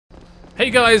Hey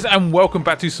guys, and welcome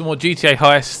back to some more GTA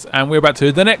Heists, and we're about to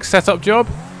do the next setup job.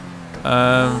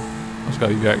 Let's go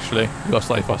with you actually. We've got to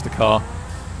slightly faster car.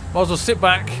 Might as well sit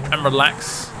back and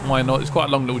relax. Why not? It's quite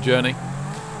a long little journey.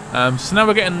 So now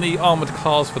we're getting the armoured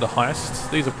cars for the heists.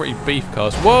 These are pretty beef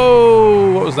cars.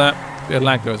 Whoa! What was that? Bit of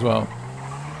lag there as well.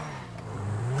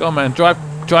 Go on, man. Drive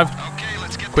Okay,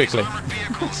 let's get quickly. These armored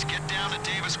vehicles. Get down to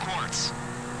Davis Quartz.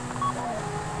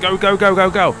 Go, go, go,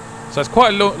 go, go. So it's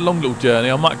quite a long little journey.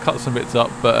 I might cut some bits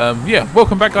up, but yeah.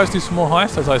 Welcome back, guys, to some more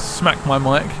heists as I smack my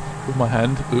mic with my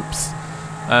hand. Oops.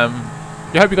 I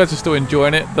hope you guys are still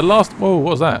enjoying it. The last... Whoa,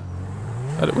 what was that?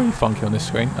 That looked really funky on this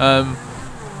screen.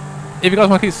 If you guys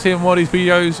want to keep seeing more of these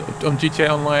videos on GTA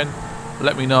Online,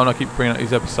 let me know and I'll keep bringing out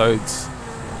these episodes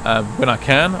when I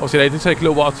can. Obviously, they do take a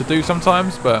little while to do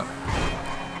sometimes, but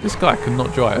this guy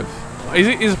cannot drive. He's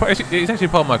actually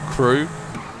part of my crew,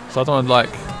 so I don't want to, like,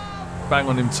 bang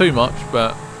on him too much,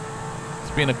 but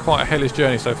it's been quite a hellish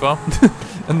journey so far.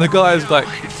 And the guy's, like,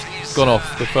 gone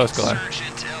off, the first guy.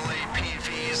 Insurgent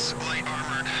LAPVs, light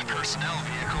armored personnel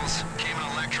vehicles, came in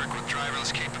electric with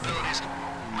driverless capabilities.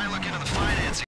 Might look into the